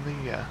popping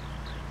the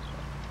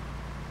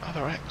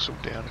other axle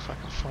down if I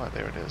can find.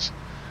 There it is.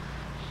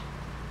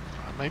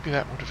 Maybe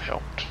that would have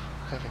helped,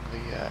 having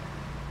the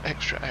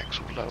extra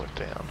axle lowered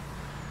down.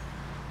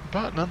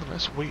 But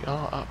nonetheless we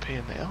are up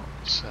here now,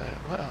 so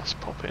let us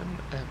pop in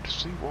and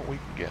see what we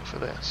can get for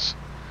this.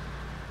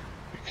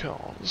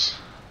 Because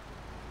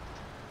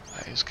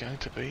that is going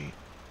to be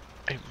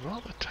a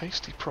rather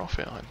tasty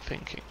profit, I'm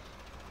thinking.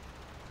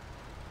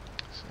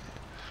 So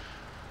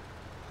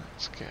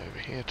let's go over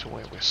here to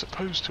where we're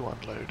supposed to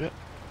unload it.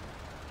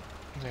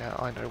 Now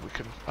I know we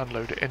can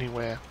unload it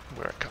anywhere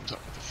where it comes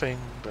up with a thing,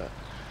 but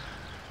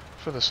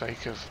for the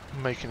sake of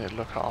making it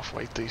look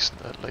halfway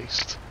decent at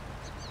least,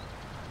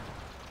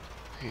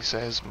 he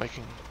says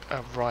making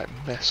a right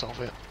mess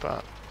of it,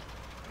 but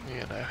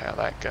you know how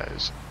that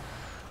goes.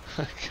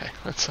 Okay,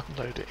 let's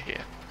unload it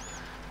here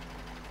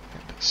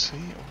and let's see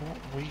what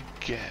we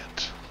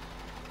get.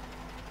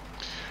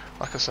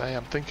 Like I say,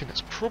 I'm thinking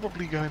it's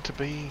probably going to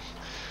be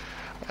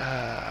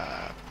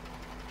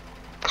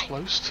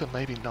close to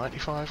maybe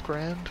 95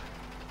 grand.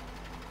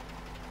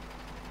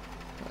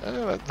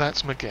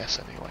 That's my guess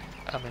anyway.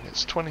 I mean,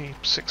 it's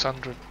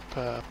 2,600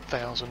 per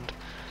 1,000.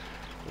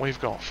 We've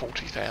got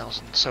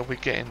 40,000, so we're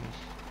getting,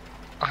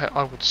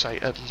 I would say,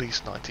 at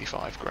least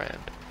 95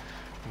 grand.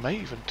 May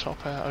even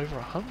top out over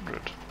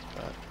 100,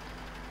 but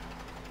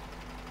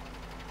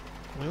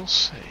we'll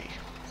see.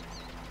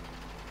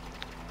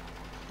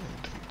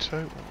 And the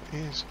total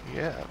is,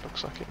 yeah, it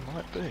looks like it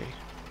might be.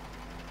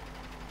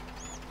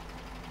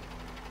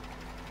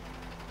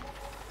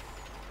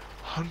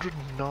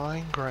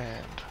 £109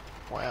 grand.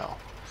 Wow.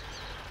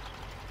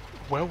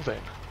 Well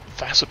then,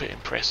 that's a bit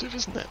impressive,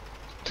 isn't it?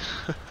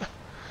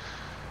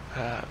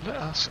 Let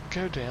us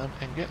go down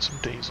and get some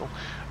diesel,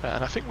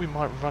 and I think we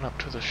might run up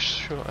to the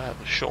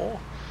shore.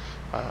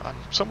 I'm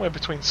somewhere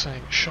between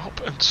saying shop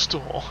and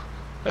store.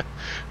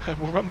 And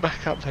we'll run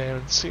back up there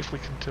and see if we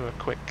can do a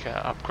quick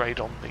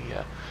upgrade on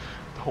the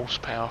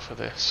horsepower for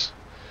this.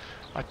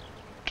 I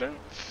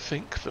don't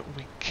think that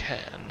we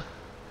can,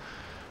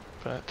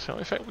 but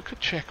in fact we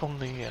could check on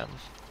the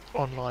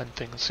online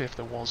thing and see if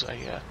there was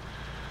a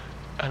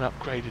an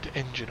upgraded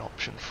engine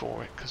option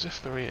for it, because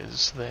if there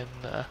is, then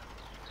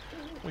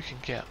we can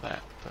get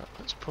that. But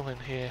let's pull in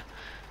here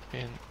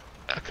in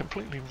a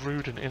completely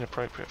rude and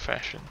inappropriate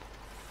fashion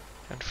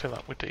and fill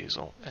up with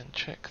diesel and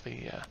check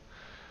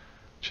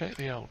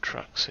the old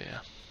trucks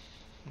here.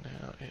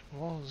 Now it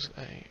was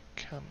a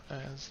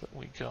Canis that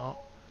we got.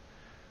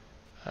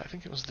 I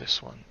think it was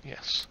this one,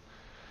 yes.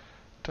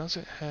 Does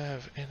it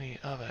have any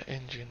other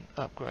engine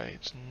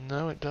upgrades?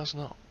 No, it does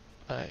not.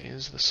 That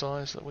is the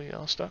size that we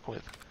are stuck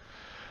with.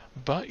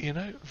 But, you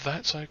know,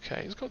 that's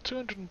okay. It's got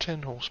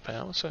 210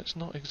 horsepower, so it's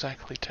not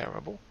exactly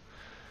terrible.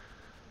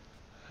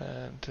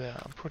 And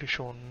I'm pretty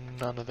sure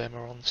none of them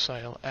are on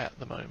sale at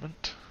the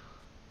moment.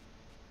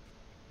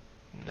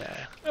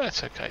 Nah,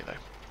 that's okay though.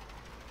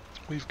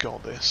 We've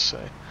got this,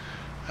 so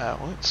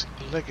let's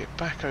leg it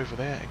back over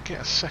there and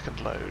get a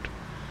second load.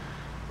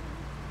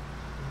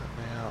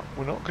 Now,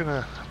 we're not going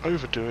to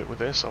overdo it with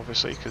this,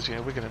 obviously, because you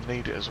know we're going to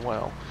need it as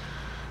well.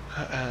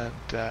 And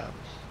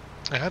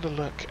I had a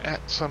look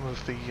at some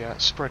of the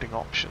spreading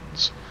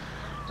options.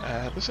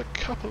 There's a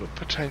couple of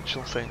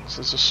potential things.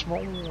 There's a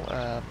small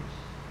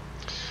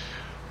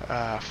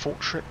fork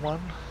trip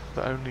one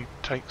that only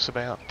takes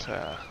about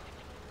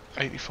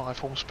 85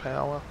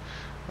 horsepower,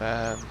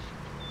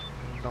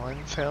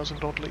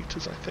 9,000 odd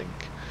litres I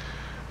think.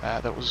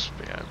 That was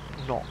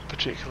not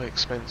particularly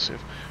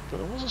expensive, but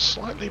there was a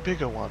slightly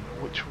bigger one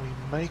which we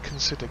may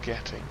consider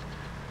getting,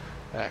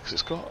 because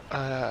it's got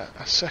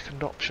a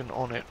second option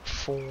on it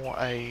for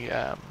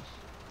a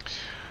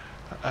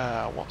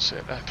what's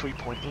it, a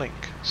 3-point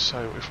link.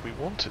 So if we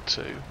wanted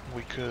to,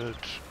 we could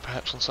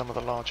perhaps on some of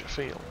the larger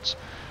fields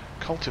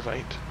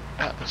cultivate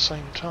at the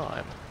same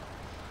time.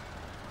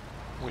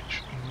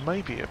 which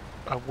may be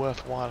a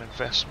worthwhile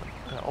investment.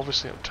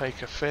 Obviously it will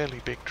take a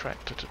fairly big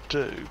tractor to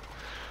do,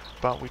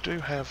 but we do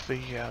have the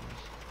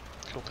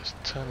God, this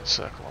turning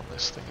circle on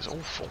this thing is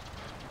awful.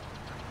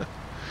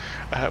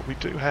 We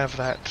do have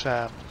that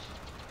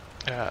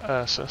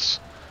Ursus.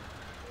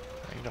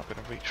 You're not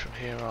going to reach from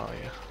here, are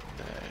you?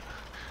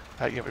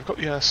 No. Yeah, we've got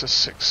the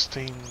Ursus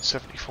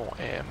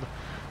 1674M,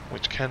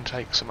 which can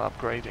take some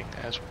upgrading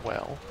as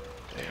well.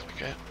 There we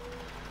go.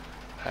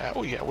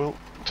 Oh yeah, we'll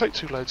take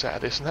 2 loads out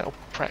of this, and that'll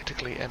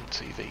practically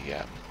empty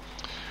the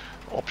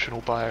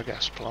optional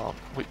biogas plant,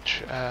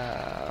 which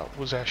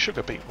was our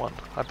sugar beet one,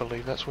 I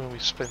believe. That's where we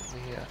spent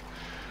the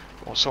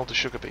or sold the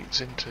sugar beets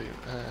into.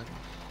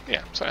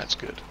 Yeah, so that's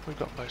good. We've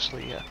got most of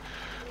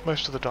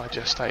the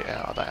digestate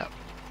out of that.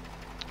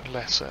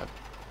 Less,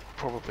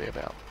 probably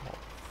about what,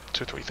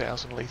 2,000 or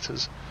 3,000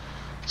 litres.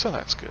 So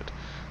that's good.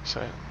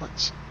 So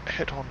let's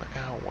head on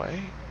our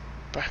way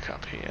back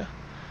up here.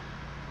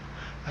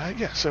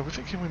 Yeah, so we're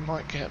thinking we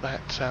might get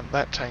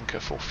that tanker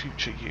for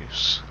future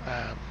use.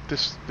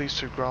 These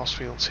 2 grass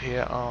fields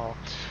here are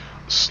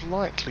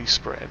slightly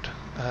spread.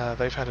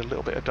 They've had a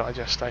little bit of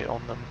digestate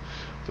on them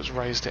that's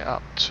raised it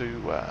up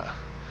to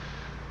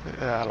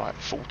like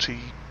 40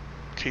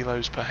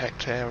 kilos per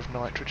hectare of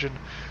nitrogen.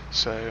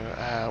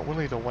 So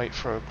we'll either wait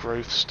for a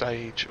growth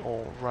stage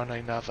or run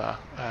another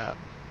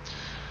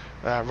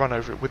run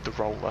over it with the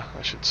roller,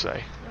 I should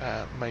say.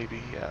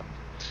 Maybe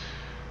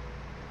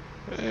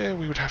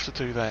we would have to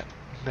do that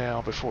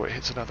now before it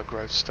hits another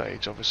growth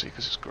stage, obviously,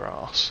 because it's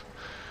grass.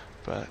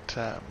 But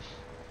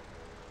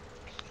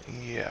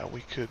yeah,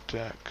 we could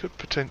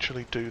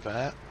potentially do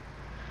that.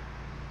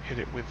 Hit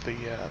it with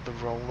the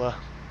roller,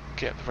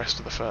 get the rest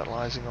of the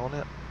fertilising on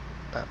it.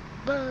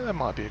 That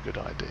might be a good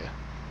idea.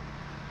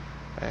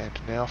 And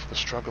now for the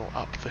struggle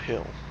up the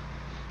hill.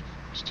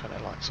 Let's turn our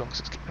lights on because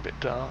it's getting a bit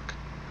dark.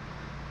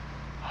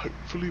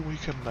 Hopefully we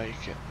can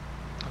make it.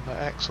 And the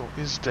axle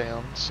is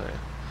down, so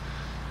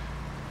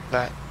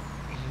that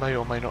may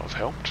or may not have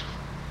helped.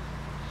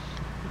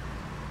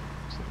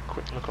 Let's have a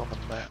quick look on the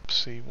map,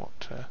 see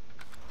what...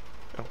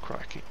 oh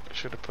crikey, I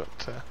should have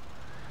put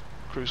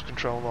cruise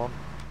control on.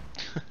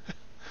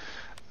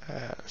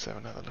 Let's have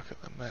another look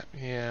at the map.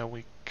 Yeah,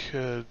 we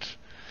could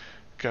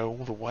go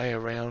all the way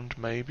around,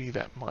 maybe.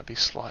 That might be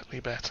slightly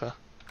better.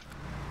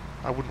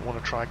 I wouldn't want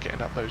to try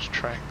getting up those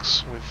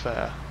tracks with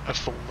a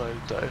full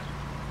load though.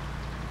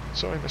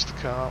 Sorry, Mr.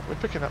 Car, we're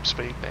picking up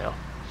speed now.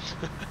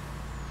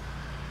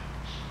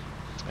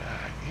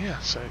 Yeah,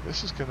 so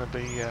this is going to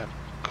be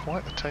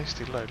quite a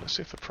tasty load. Let's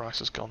see if the price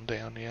has gone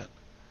down yet.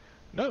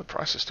 No, the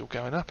price is still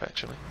going up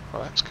actually.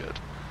 Well, that's good.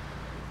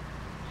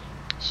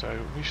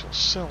 So we shall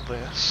sell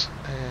this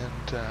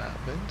and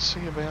then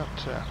see about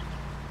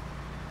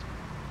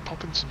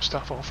popping some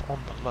stuff off on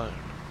the loan.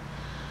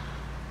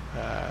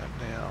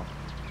 Now,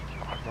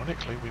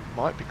 ironically, we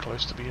might be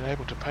close to being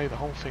able to pay the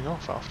whole thing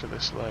off after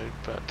this load,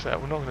 but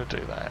we're not going to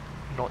do that.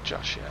 Not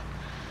just yet.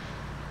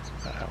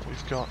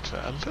 We've got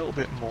a little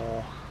bit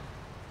more,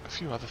 a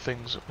few other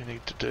things that we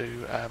need to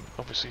do.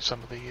 Obviously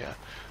some of the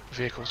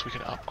vehicles we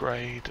can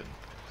upgrade and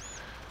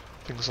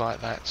things like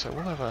that, so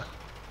we'll have a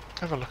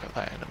look at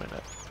that in a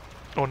minute.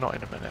 Or not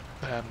in a minute,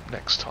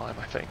 next time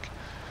I think.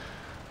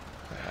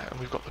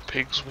 We've got the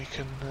pigs we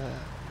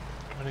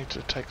need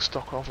to take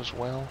stock of as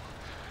well.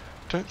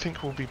 Don't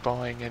think we'll be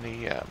buying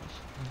any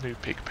new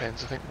pig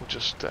pens. I think we'll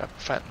just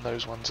fatten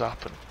those ones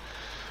up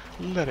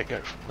and let it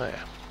go from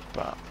there.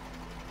 But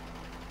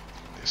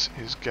this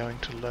is going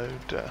to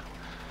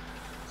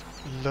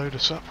load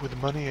us up with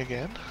money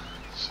again.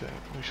 So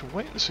we shall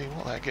wait and see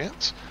what that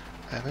gets,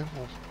 and then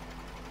we'll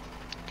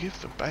give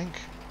the bank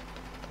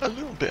a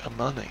little bit of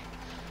money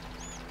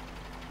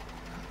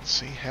and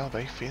see how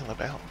they feel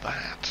about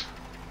that.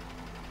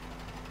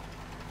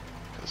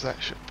 Because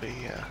that should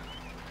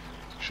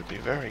be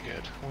very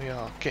good. We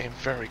are getting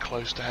very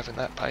close to having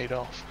that paid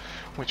off,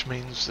 which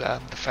means the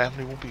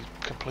family will be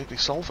completely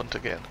solvent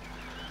again.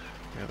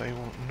 You know, they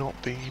will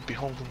not be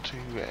beholden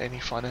to any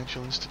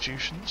financial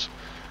institutions,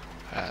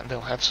 and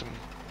they'll have some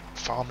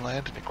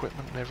farmland and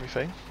equipment and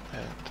everything,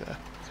 and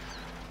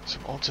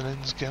some odds and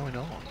ends going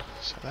on.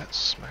 So that's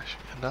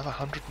smashing. Another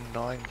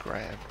 109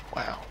 grand.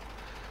 Wow,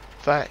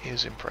 that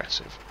is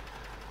impressive.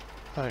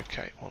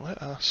 Okay, well,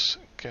 let us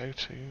go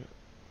to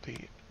the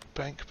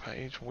bank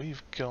page.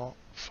 We've got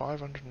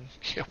 500 and,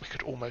 yeah, we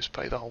could almost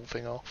pay the whole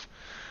thing off,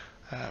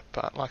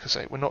 but like I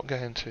say, we're not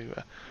going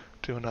to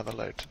do another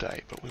load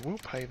today, but we will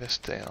pay this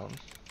down.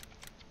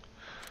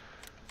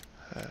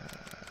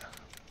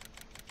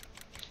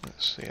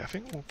 Let's see, I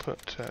think we'll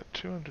put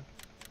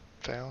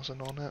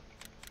 200,000 on it,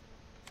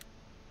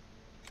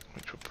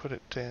 which will put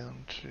it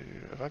down to,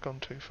 have I gone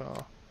too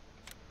far?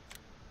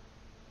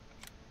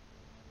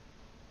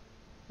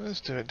 Let's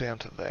do it down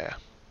to there.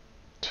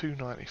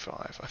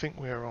 295. I think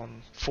we were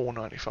on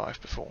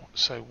 495 before,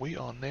 so we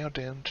are now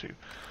down to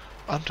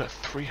under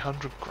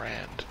 300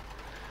 grand.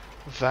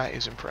 That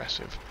is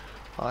impressive.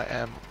 I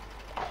am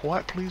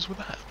quite pleased with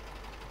that.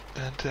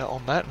 And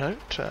on that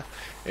note,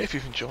 if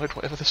you've enjoyed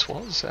whatever this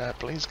was,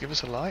 please give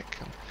us a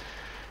like and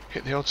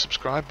hit the old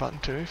subscribe button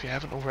too if you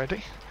haven't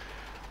already.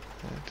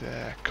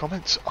 And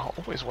comments are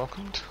always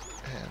welcomed,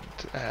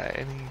 and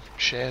any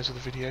shares of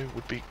the video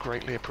would be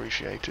greatly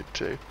appreciated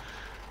too.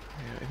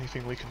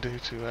 Anything we can do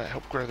to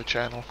help grow the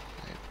channel.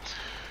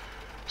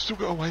 Still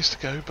got a ways to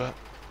go, but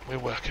we're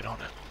working on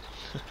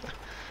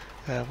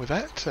it. With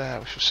that,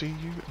 we shall see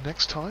you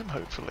next time,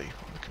 hopefully,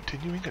 on the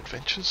continuing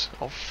adventures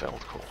of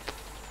Feldcorp.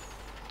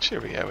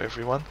 Cheerio,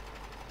 everyone.